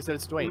 That's why I said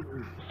it's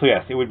Dwayne. So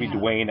yes, it would be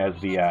Dwayne as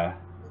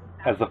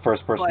the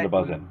first person to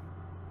buzz in.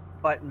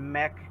 But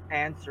Mech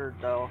answered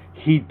though.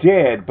 He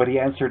did, but he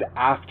answered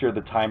after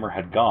the timer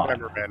had gone.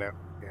 Timer ran out.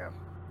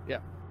 Yeah.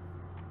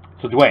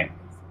 So Dwayne,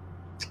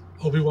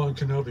 Obi-Wan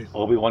Kenobi.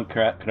 Obi-Wan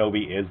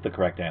Kenobi is the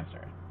correct answer.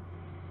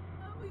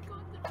 Oh, we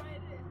got the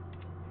right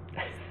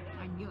in.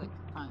 I knew it.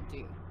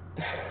 Dude.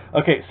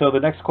 Okay, so the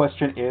next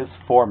question is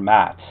for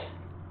Matt.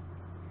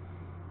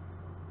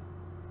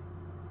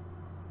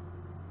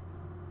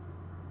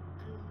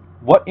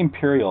 What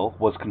Imperial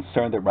was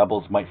concerned that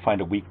rebels might find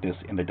a weakness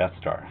in the Death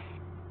Star?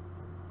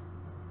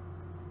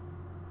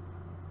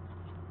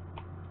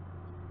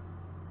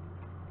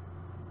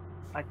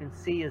 I can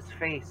see his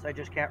face. I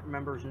just can't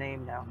remember his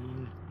name now.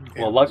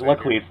 Well, Yeah, same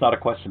luckily here. it's not a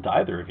question to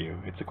either of you.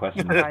 It's a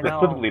question I know.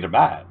 specifically to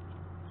Matt.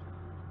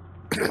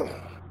 What's the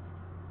question?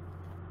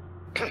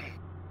 It's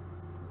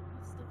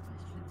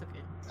okay.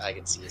 I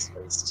can see his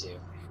face too.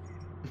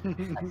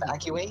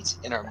 Evacuate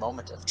in our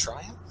moment of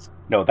triumph?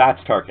 No,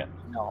 that's Tarkin.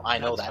 No, I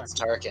know That's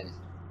that's Tarkin.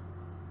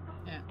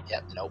 Yeah.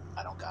 Yep, nope,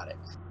 I don't got it.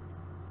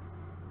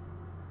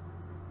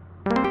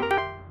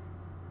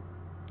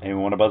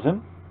 Anyone want to buzz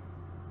in?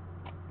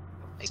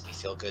 Makes me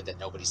feel good that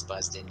nobody's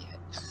buzzed in yet.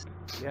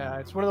 Yeah,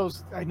 it's one of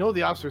those. I know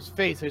the officer's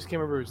face. I just can't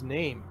remember his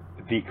name.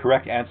 The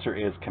correct answer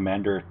is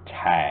Commander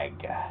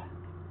Tag.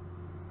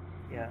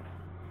 Yeah.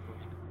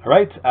 All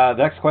right, the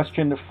next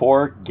question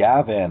for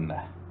Gavin.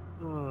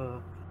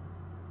 Ugh.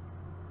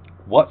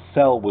 What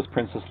cell was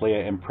Princess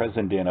Leia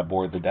imprisoned in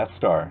aboard the Death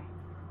Star?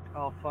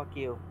 Oh, fuck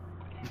you.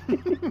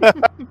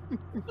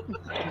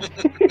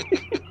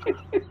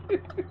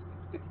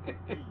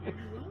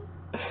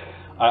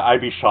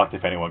 I'd be shocked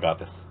if anyone got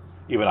this.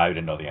 Even I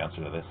didn't know the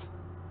answer to this.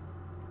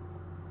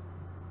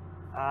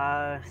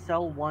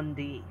 Cell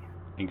 1D.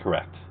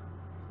 Incorrect.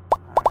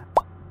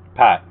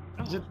 Pat,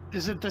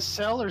 Is it the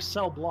cell or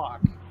cell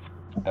block?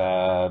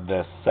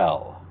 the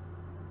cell.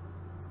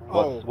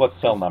 Oh, What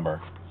cell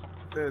number?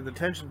 the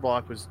tension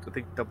block was I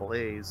think double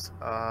A's.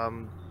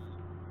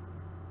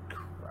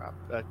 crap.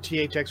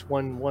 THX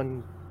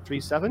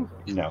 1137.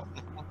 No.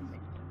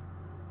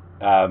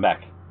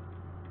 Mech.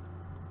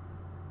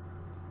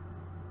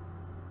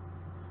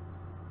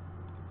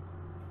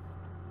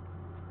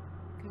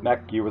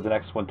 Mech, you were the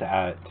next one to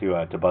add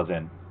to buzz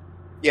in.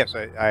 Yes,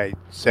 I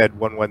said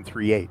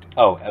 1138.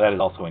 Oh, that is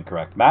also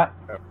incorrect. Matt,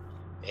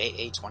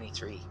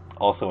 AA23.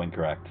 also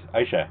incorrect.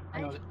 Aisha,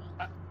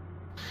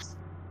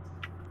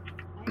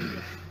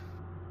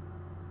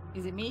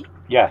 Is it me?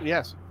 yes.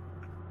 Yes.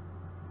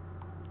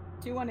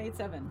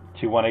 2187.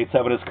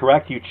 2187 is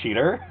correct, you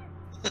cheater.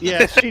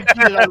 Yes, she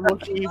cheated on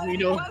Wookiee. We It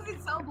know. was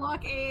in cell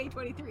block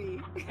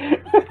AA23.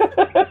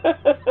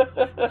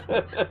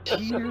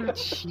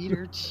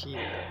 Cheater.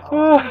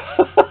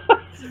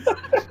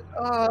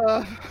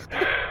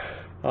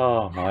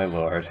 Oh my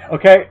lord.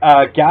 Okay,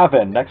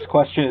 Gavin, next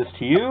question is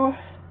to you.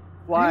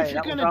 Why? If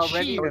you're That was gonna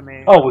already cheat- to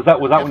me. Oh, was that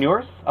one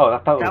yours? Oh, I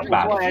thought it That was was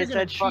Matt. why If I you're said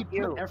gonna fuck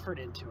cheat, put you. effort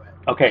into it.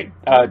 Okay,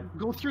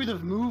 Go through the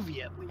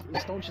movie at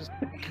least. Don't just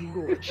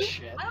Google this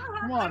shit. I don't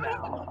have Come on I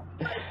don't now.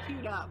 have them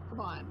queued up. Come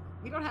on.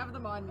 We don't have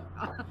them on.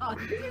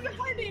 You've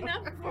played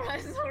enough for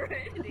us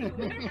already.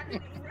 We're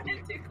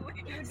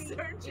frantically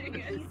searching It would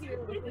be and easier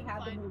if we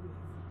had the movies.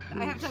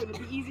 I have to tell you,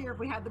 it'd be easier if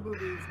we had the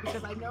movies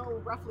because I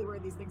know roughly where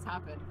these things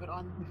happen. But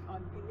on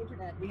the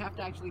internet, we have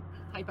to actually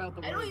type out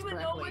the I words don't even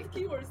know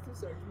correctly. what keywords to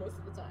search most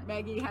of the time.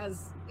 Maggie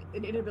has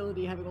an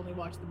inability having only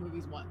watched the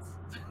movies once.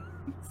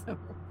 So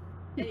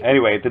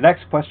anyway, the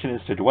next question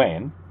is to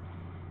Dwayne.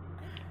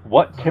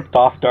 What tipped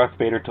off Darth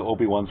Vader to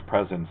Obi-Wan's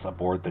presence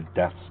aboard the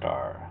Death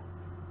Star?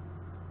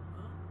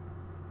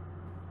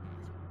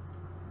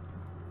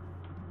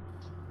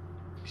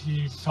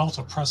 He felt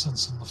a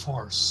presence in the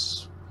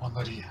Force, one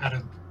that he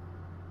hadn't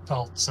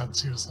felt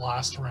since he was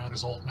last around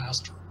his old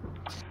master.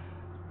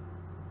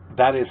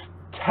 That is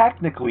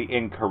technically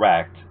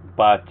incorrect,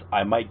 but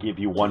I might give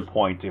you 1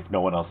 point if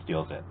no one else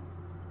steals it.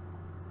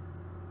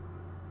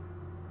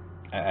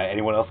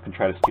 Anyone else can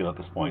try to steal at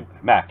this point.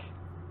 Mac.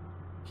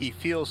 He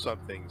feels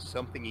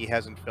something he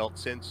hasn't felt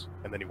since,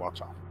 and then he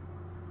walks off.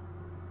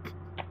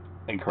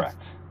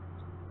 Incorrect.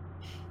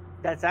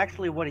 That's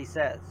actually what he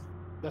says.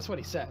 That's what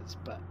he says,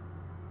 but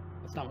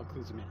that's not what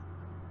clues him in.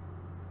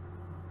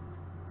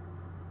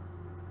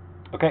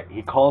 Okay,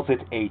 he calls it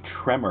a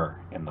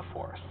tremor in the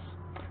Force.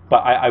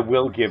 But I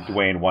will give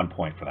Dwayne 1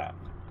 point for that.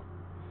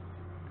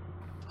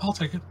 I'll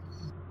take it.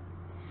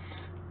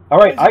 All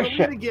right, Guys, you'll Aisha,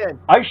 win again.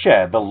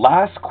 Aisha, the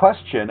last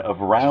question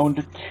of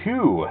round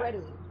 2. we're ready.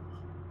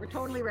 We're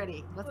totally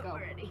ready. Let's go.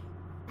 Already.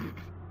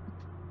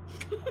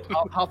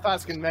 How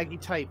fast can Maggie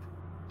type?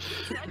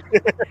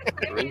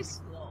 Very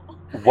slow.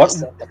 What?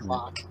 Set the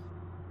clock.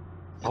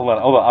 Hold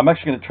on. I'm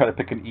actually going to try to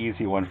pick an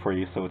easy one for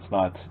you so it's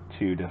not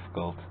too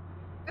difficult.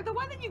 The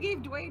one that you gave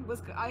Dwayne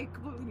was I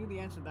completely knew the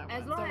answer to that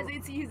As one. long so as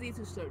it's easy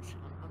to search,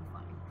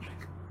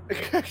 I'm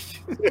fine.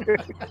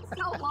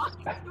 cell block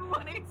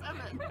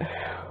 2187.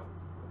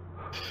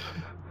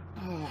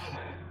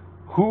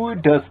 Who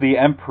does the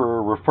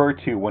Emperor refer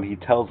to when he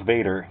tells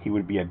Vader he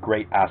would be a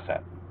great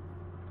asset?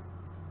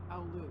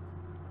 Oh, Luke.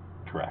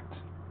 Correct.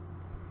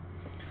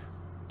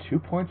 2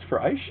 points for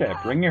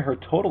Aisha, bringing her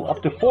total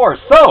up to 4.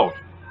 So,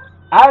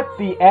 at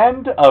the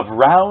end of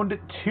round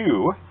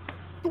 2,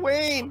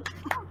 Dwayne.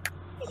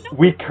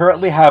 we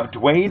currently have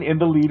Dwayne in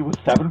the lead with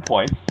 7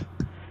 points.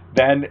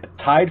 Then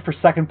tied for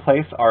second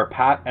place are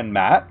Pat and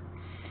Matt.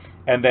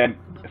 And then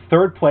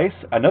third place,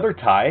 another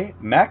tie,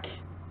 Mech,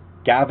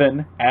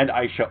 Gavin, and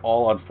Aisha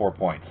all on 4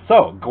 points.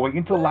 So, going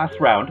into the last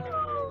round,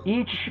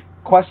 each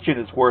question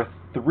is worth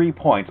 3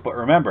 points. But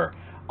remember,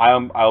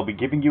 I'll be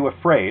giving you a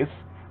phrase.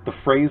 The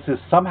phrase is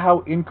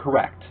somehow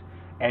incorrect.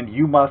 And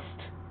you must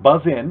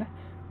buzz in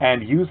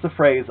and use the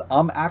phrase,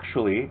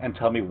 actually, and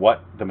tell me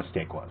what the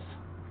mistake was.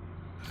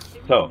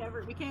 So,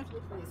 We can't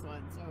switch for this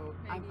one, so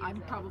Maggie I'm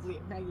is out. probably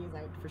Maggie is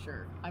out for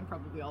sure. I'm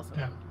probably also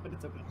Yeah. out, but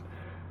it's okay.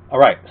 all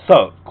right,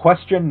 so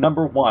question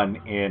number 1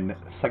 in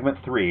segment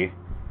 3.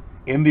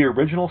 In the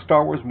original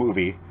Star Wars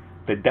movie,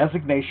 the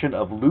designation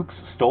of Luke's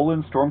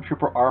stolen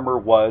stormtrooper armor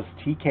was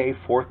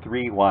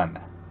TK-431.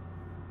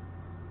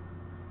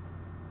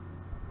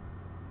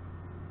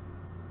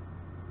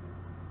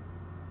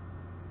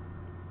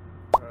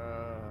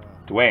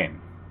 Dwayne.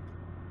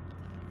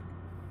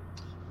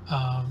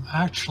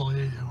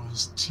 Actually, it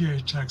was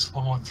THX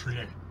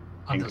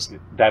 1138.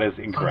 That is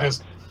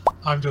incorrect.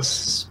 I'm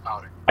just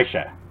spouting.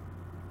 Aisha.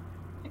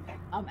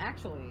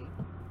 Actually,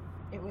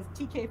 it was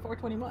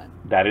TK-421.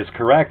 That is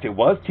correct. It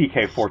was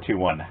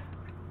TK-421.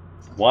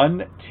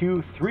 1,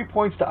 2, 3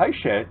 points to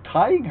Aisha,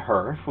 tying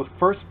her for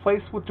first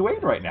place with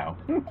Dwayne right now.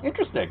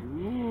 Interesting.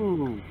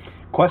 Ooh.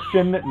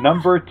 Question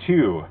number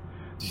 2.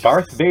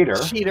 Darth Vader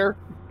Cheater.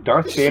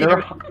 Darth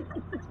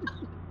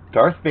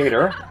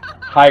Vader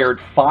hired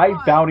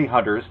 5 bounty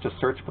hunters to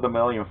search for the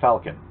Millennium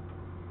Falcon.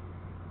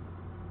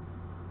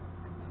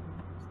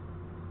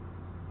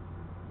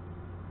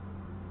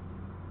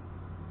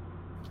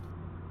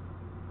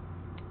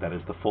 That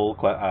is the full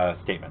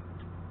statement.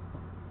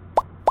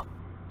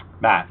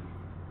 Matt.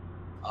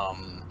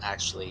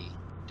 Actually,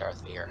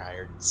 Darth Vader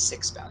hired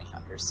 6 bounty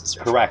hunters to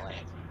search Correct. for the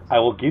land. I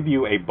will give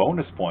you a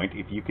bonus point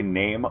if you can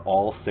name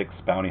all 6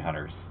 bounty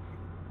hunters.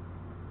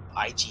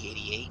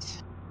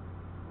 IG-88,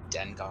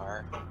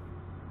 Dengar,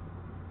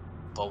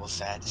 Boba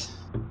Fett,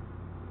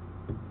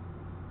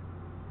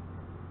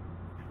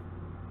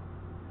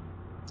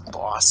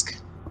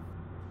 Bosk.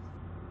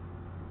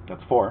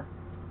 That's 4.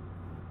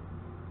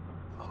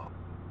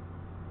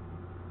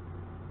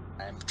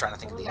 I'm trying to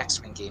think of the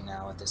X-Wing game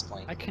now at this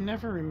point. I can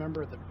never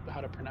remember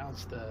how to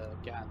pronounce the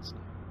Gans.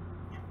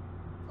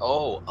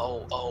 Oh,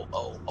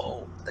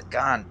 the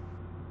gun.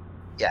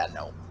 Yeah,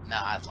 no,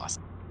 I've lost.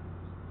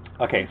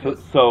 Okay,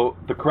 so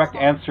the correct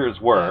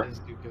answers were That is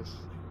Dukas.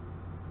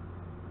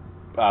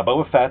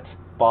 Boba Fett,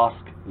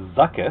 Bosk,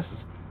 Zuckuss,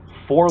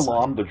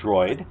 Forlom the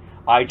droid,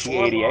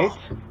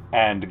 IG-88,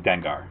 and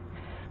Dengar.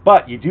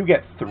 But you do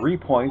get 3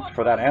 points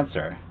for that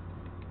answer,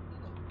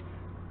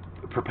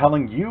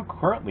 propelling you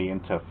currently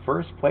into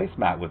first place,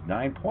 Matt, with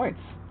 9 points.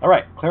 All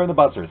right, clearing the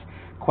buzzers.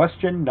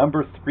 Question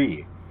number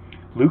 3.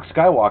 Luke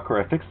Skywalker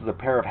affixes a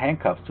pair of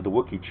handcuffs to the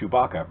Wookiee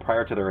Chewbacca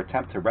prior to their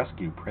attempt to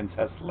rescue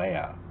Princess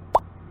Leia.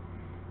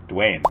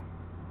 Dwayne.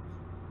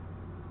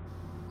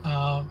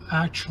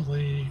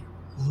 Actually,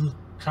 Luke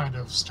kind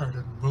of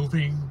started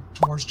moving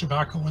towards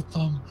Chewbacca with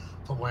them,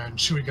 but when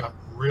Chewie got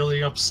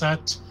really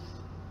upset,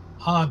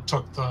 Han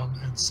took them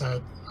and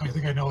said, I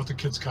think I know what the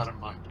kid's got in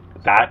mind.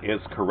 That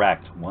is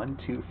correct. 1,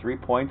 2, 3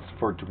 points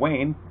for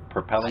Dwayne,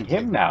 propelling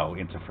him now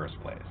into first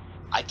place.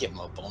 I'd give him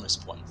a bonus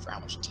point for how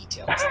much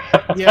detail.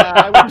 Yeah,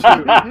 I would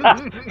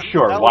too.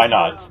 Sure, That why was-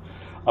 not?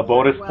 A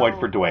bonus point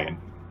for Dwayne.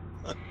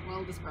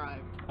 Well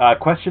described.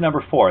 Question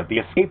number 4. The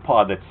escape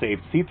pod that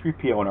saved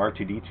C-3PO and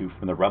R2-D2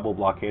 from the Rebel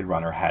blockade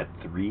runner had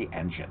 3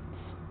 engines.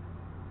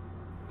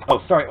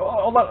 Oh, sorry. Oh,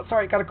 hold on.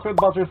 Sorry, gotta clear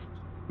the buzzers.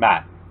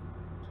 Matt.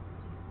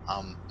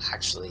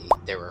 Actually,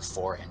 there were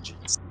 4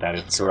 engines. That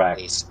is in sort of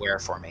correct. a square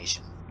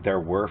formation. There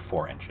were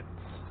 4 engines.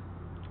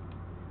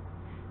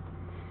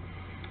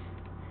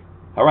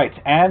 All right,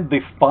 and the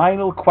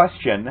final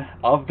question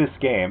of this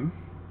game.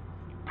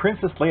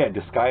 Princess Leia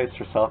disguised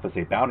herself as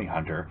a bounty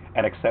hunter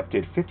and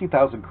accepted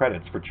 50,000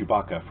 credits for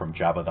Chewbacca from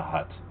Jabba the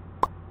Hutt.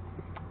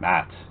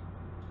 Matt.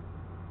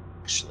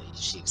 Actually,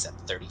 she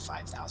accepted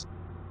 35,000.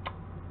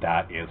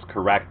 That is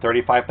correct,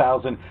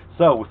 35,000.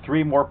 So, with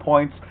 3 more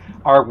points,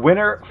 our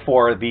winner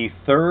for the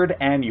 3rd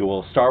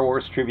annual Star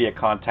Wars Trivia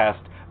Contest,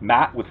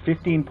 Matt with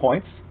 15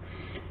 points.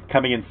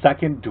 Coming in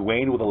second,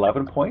 Dwayne with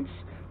 11 points.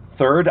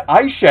 Third,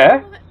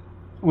 Aisha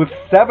with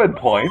 7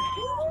 points.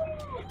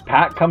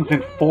 Pat comes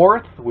in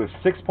 4th with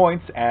 6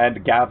 points,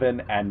 and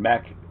Gavin and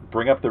Mech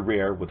bring up the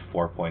rear with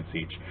 4 points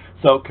each.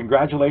 So,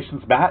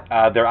 congratulations, Matt.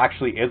 There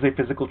actually is a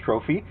physical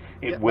trophy.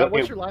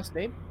 What's your last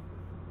name?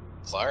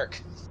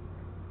 Clark.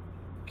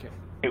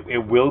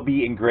 It will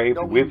be engraved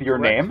with your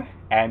name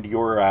and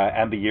your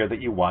and the year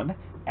that you won,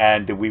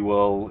 and we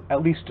will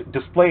at least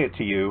display it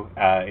to you.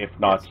 If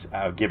not,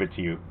 give it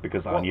to you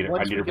because I need it we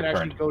can returned.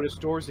 actually go to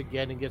stores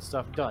again and get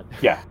stuff done.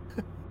 Yeah.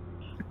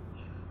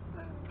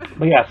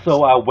 But yeah,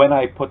 so when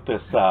I put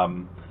this,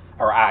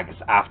 or I guess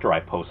after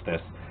I post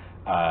this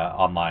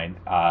online,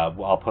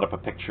 I'll put up a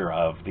picture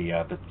of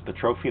the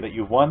trophy that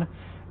you've won,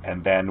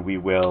 and then we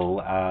will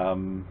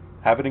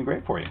have it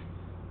engraved for you.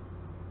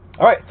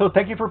 All right, so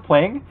thank you for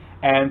playing,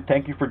 and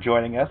thank you for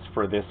joining us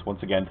for this,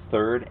 once again,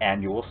 3rd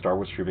annual Star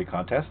Wars Trivia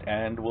Contest,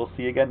 and we'll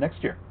see you again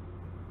next year.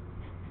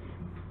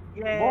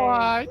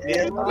 Bye.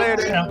 Yeah.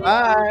 Later.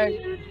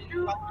 Bye.